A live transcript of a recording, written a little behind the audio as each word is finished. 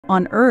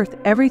On Earth,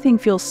 everything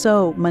feels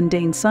so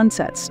mundane: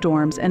 sunsets,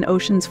 storms, and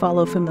oceans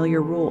follow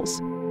familiar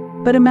rules.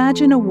 But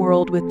imagine a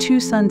world with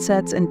 2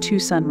 sunsets and 2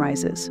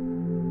 sunrises.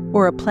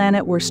 Or a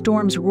planet where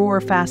storms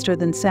roar faster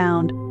than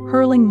sound,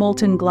 hurling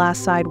molten glass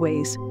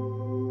sideways.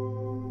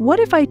 What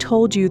if I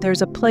told you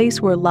there's a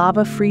place where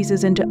lava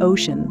freezes into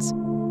oceans,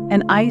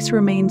 and ice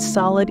remains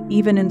solid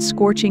even in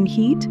scorching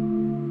heat?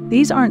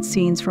 These aren't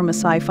scenes from a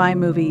sci-fi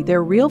movie,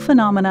 they're real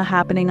phenomena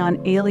happening on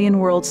alien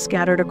worlds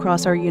scattered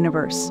across our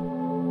universe.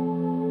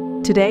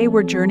 Today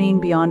we're journeying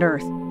beyond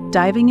Earth,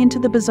 diving into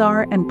the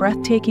bizarre and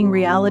breathtaking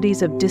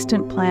realities of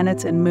distant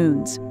planets and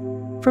moons.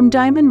 From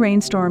diamond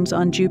rainstorms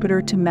on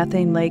Jupiter to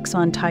methane lakes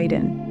on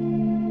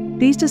Titan.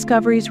 These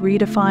discoveries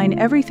redefine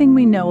everything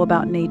we know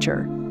about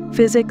nature,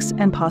 physics,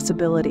 and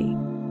possibility.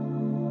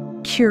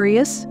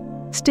 Curious?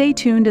 Stay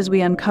tuned as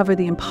we uncover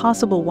the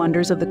impossible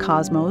wonders of the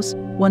cosmos,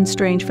 one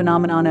strange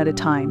phenomenon at a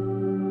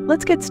time.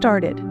 Let's get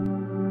started.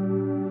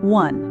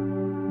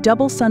 1.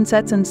 Double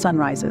sunsets and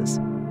sunrises.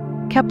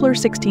 Kepler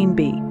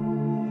 16b.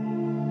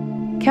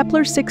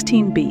 Kepler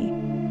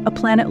 16b, a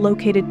planet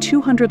located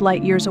 200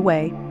 light-years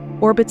away,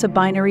 orbits a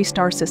binary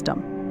star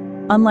system.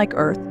 Unlike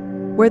Earth,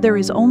 where there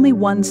is only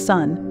one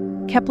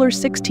sun, Kepler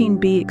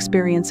 16b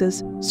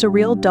experiences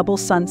surreal double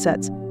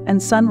sunsets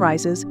and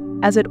sunrises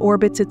as it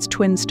orbits its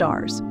twin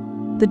stars.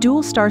 The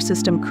dual star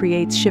system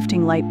creates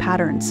shifting light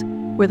patterns,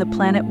 where the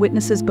planet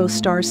witnesses both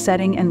stars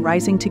setting and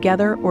rising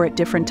together or at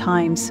different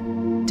times.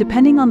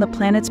 Depending on the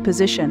planet's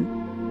position,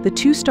 the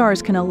 2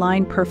 stars can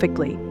align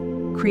perfectly,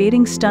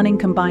 creating stunning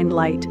combined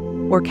light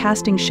or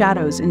casting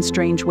shadows in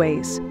strange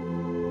ways.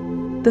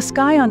 The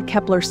sky on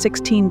Kepler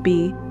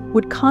 16b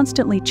would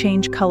constantly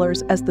change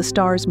colors as the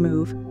stars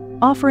move,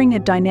 offering a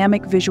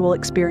dynamic visual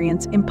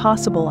experience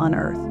impossible on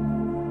Earth.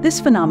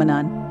 This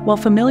phenomenon, while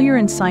familiar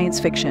in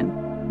science fiction,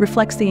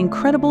 reflects the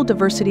incredible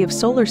diversity of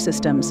solar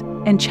systems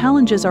and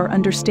challenges our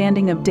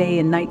understanding of day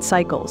and night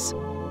cycles.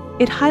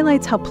 It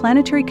highlights how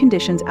planetary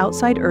conditions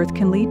outside Earth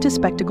can lead to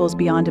spectacles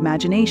beyond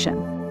imagination.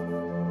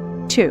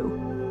 2.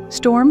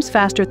 Storms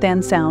faster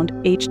than sound,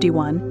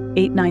 HD1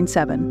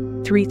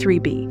 897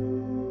 33b.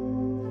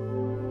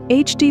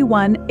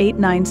 HD1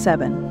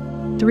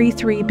 897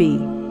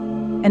 33b,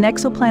 an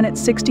exoplanet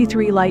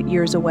 63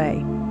 light-years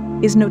away,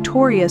 is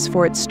notorious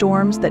for its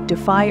storms that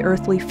defy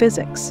earthly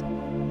physics.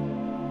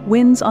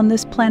 Winds on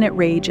this planet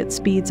rage at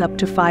speeds up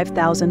to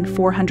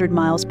 5,400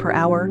 miles per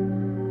hour,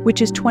 which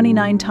is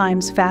 29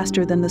 times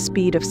faster than the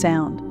speed of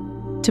sound.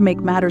 To make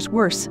matters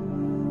worse,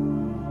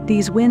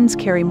 these winds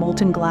carry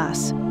molten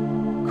glass,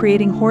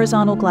 creating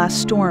horizontal glass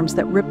storms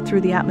that rip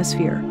through the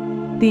atmosphere.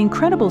 The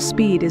incredible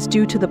speed is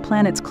due to the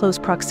planet's close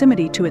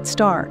proximity to its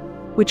star,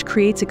 which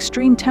creates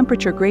extreme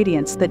temperature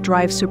gradients that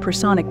drive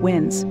supersonic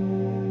winds.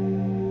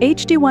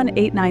 HD1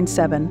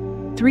 897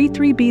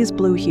 33b's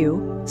blue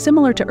hue,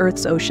 similar to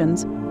Earth's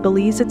oceans,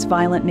 belies its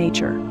violent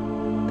nature.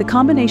 The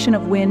combination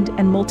of wind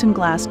and molten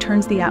glass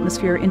turns the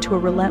atmosphere into a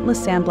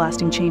relentless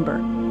sandblasting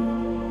chamber.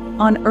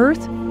 On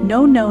Earth,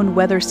 no known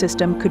weather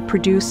system could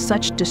produce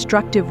such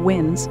destructive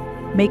winds,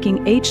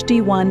 making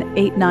HD1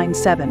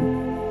 897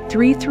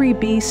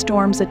 33b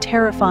storms a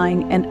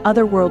terrifying and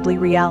otherworldly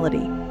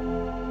reality.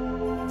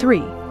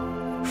 3.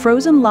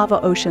 Frozen lava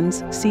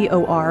oceans,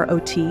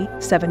 COROT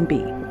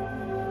 7b.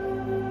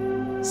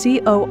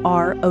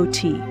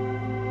 COROT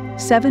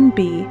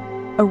 7b,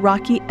 a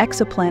rocky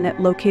exoplanet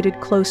located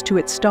close to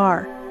its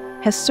star,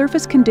 has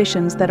surface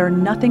conditions that are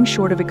nothing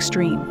short of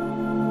extreme.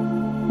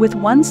 With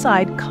one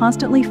side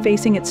constantly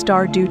facing its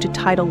star due to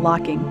tidal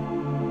locking,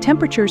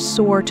 temperatures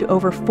soar to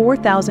over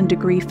 4,000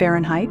 degrees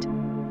Fahrenheit.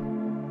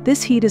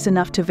 This heat is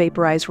enough to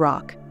vaporize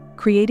rock,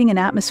 creating an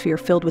atmosphere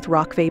filled with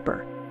rock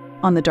vapor.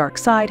 On the dark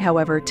side,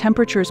 however,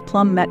 temperatures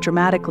plummet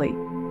dramatically,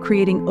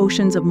 creating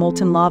oceans of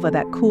molten lava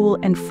that cool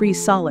and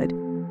freeze solid.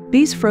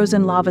 These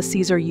frozen lava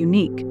seas are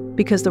unique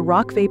because the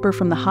rock vapor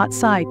from the hot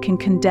side can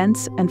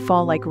condense and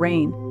fall like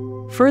rain,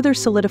 further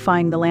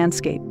solidifying the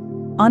landscape.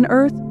 On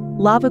Earth,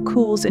 lava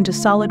cools into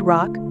solid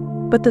rock,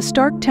 but the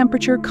stark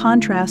temperature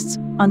contrasts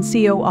on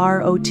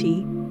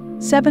COROT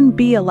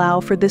 7b allow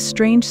for this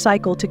strange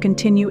cycle to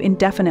continue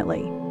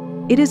indefinitely.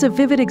 It is a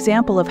vivid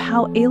example of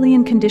how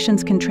alien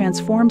conditions can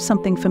transform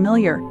something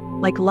familiar,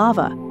 like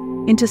lava,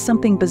 into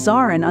something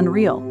bizarre and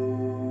unreal.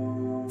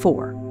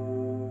 4.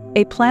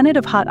 A planet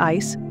of hot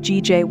ice,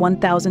 GJ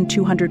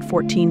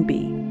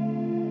 1214b.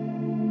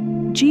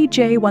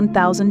 GJ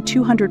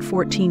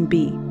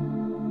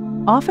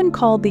 1214b, often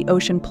called the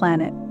ocean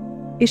planet,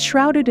 is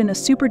shrouded in a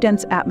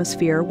superdense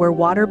atmosphere where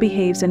water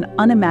behaves in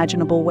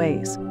unimaginable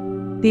ways.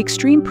 The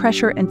extreme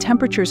pressure and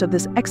temperatures of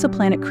this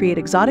exoplanet create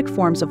exotic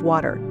forms of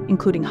water,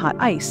 including hot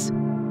ice.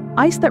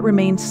 Ice that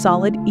remains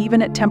solid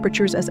even at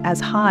temperatures as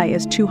high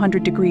as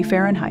 200 degrees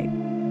Fahrenheit.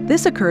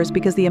 This occurs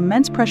because the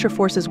immense pressure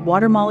forces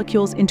water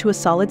molecules into a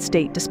solid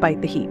state despite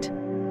the heat.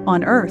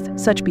 On Earth,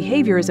 such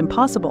behavior is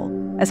impossible,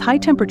 as high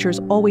temperatures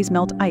always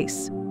melt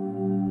ice.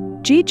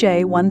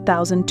 GJ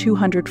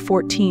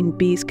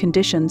 1214b's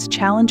conditions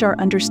challenge our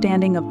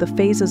understanding of the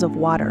phases of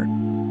water,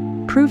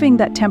 proving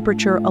that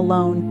temperature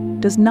alone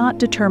does not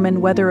determine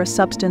whether a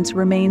substance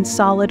remains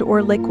solid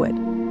or liquid.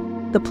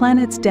 The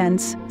planet's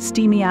dense,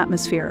 steamy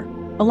atmosphere,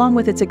 along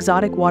with its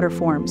exotic water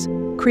forms,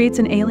 creates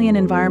an alien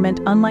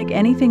environment unlike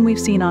anything we've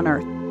seen on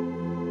Earth.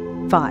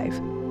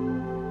 5.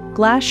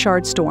 Glass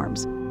shard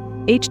storms,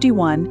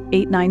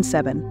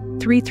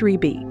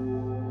 HD1-897-33b.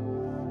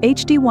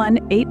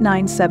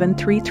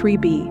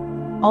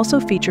 HD1-897-33b also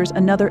features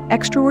another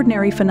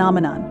extraordinary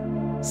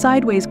phenomenon: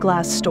 sideways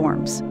glass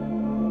storms.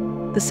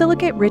 The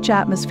silicate-rich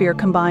atmosphere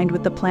combined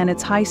with the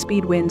planet's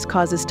high-speed winds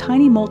causes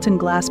tiny molten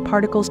glass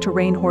particles to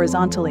rain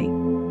horizontally.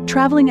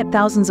 Traveling at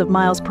thousands of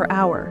miles per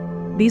hour,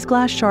 these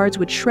glass shards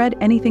would shred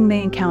anything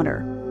they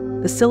encounter.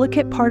 The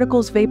silicate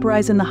particles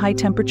vaporize in the high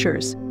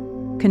temperatures,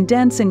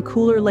 condense in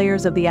cooler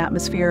layers of the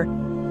atmosphere,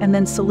 and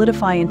then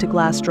solidify into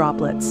glass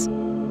droplets.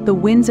 The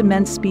wind's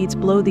immense speeds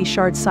blow these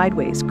shards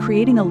sideways,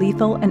 creating a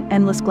lethal and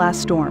endless glass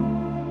storm.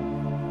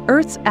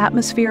 Earth's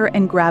atmosphere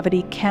and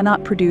gravity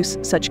cannot produce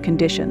such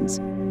conditions.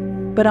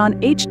 But on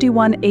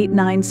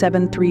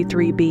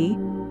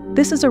HD1-897-33b,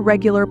 this is a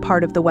regular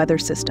part of the weather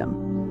system.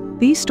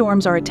 These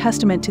storms are a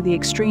testament to the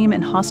extreme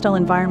and hostile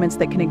environments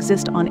that can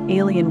exist on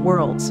alien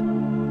worlds.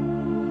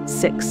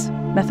 6.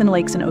 Methane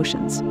lakes and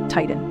oceans,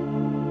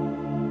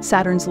 Titan.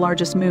 Saturn's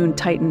largest moon,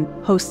 Titan,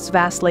 hosts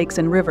vast lakes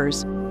and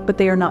rivers, but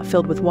they are not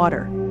filled with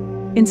water.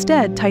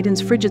 Instead,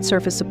 Titan's frigid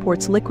surface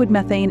supports liquid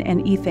methane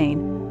and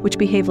ethane, which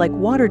behave like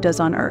water does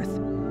on Earth.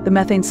 The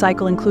methane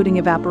cycle, including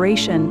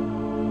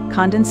evaporation,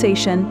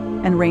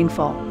 condensation, and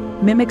rainfall,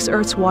 mimics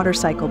Earth's water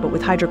cycle but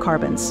with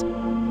hydrocarbons.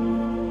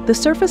 The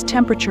surface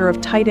temperature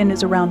of Titan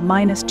is around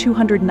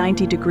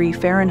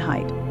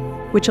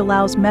 -290°F, which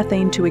allows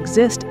methane to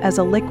exist as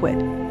a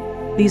liquid.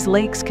 These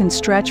lakes can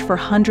stretch for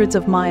hundreds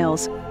of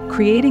miles,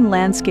 creating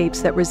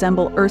landscapes that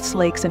resemble Earth's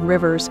lakes and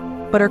rivers,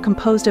 but are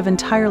composed of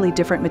entirely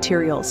different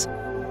materials.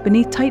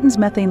 Beneath Titan's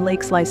methane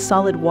lakes lies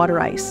solid water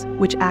ice,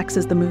 which acts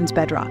as the moon's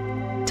bedrock.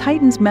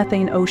 Titan's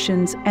methane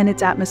oceans and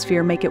its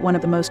atmosphere make it one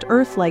of the most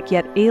Earth-like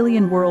yet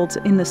alien worlds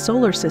in the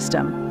solar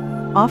system,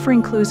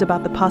 offering clues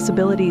about the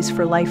possibilities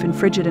for life in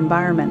frigid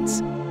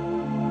environments.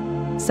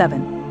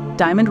 7.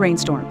 Diamond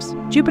rainstorms,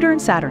 Jupiter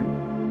and Saturn.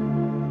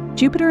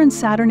 Jupiter and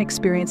Saturn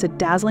experience a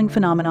dazzling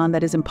phenomenon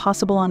that is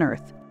impossible on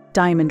Earth: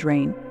 diamond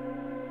rain.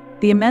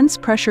 The immense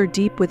pressure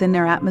deep within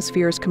their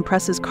atmospheres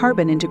compresses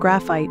carbon into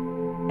graphite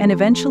and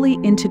eventually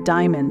into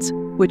diamonds,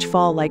 which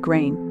fall like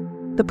rain.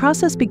 The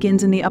process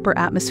begins in the upper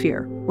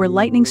atmosphere, where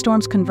lightning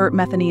storms convert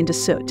methane into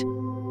soot.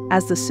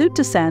 As the soot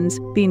descends,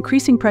 the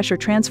increasing pressure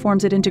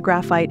transforms it into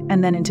graphite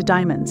and then into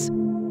diamonds.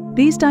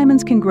 These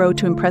diamonds can grow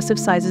to impressive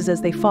sizes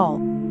as they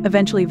fall,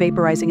 eventually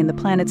vaporizing in the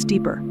planet's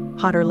deeper,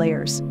 hotter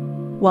layers.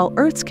 While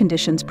Earth's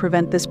conditions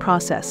prevent this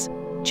process,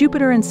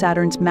 Jupiter and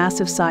Saturn's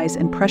massive size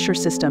and pressure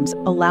systems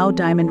allow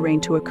diamond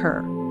rain to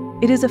occur.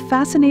 It is a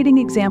fascinating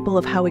example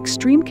of how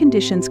extreme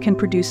conditions can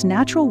produce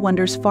natural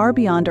wonders far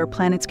beyond our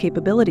planet's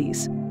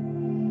capabilities.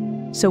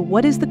 So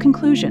what is the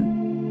conclusion?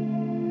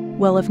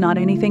 Well, if not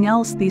anything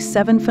else, these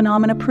 7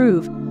 phenomena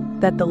prove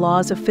that the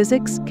laws of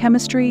physics,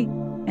 chemistry,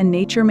 and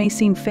nature may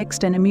seem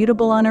fixed and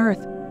immutable on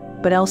Earth,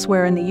 but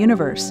elsewhere in the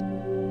universe,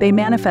 they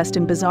manifest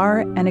in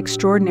bizarre and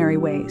extraordinary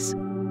ways.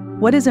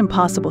 What is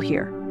impossible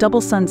here?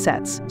 Double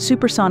sunsets,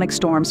 supersonic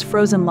storms,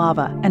 frozen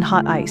lava, and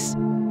hot ice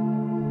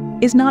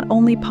is not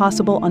only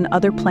possible on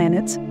other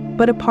planets,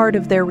 but a part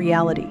of their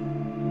reality.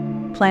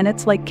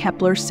 Planets like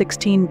Kepler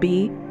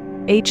 16b,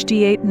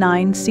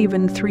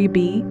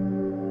 HD8973b,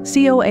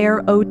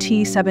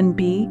 COAR-OT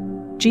 7b,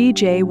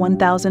 GJ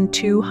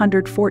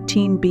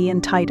 1214b,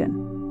 and Titan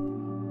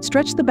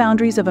stretch the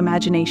boundaries of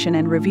imagination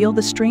and reveal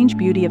the strange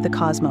beauty of the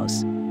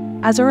cosmos.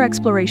 As our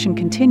exploration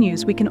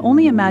continues, we can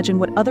only imagine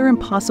what other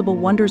impossible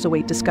wonders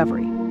await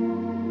discovery.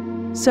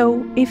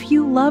 So, if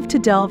you love to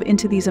delve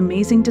into these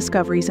amazing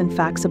discoveries and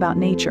facts about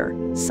nature,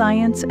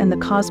 science, and the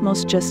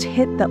cosmos, just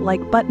hit that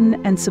like button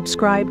and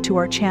subscribe to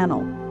our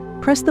channel.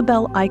 Press the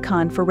bell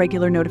icon for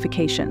regular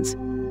notifications.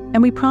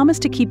 And we promise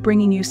to keep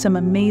bringing you some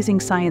amazing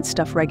science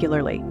stuff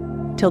regularly.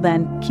 Till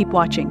then, keep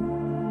watching.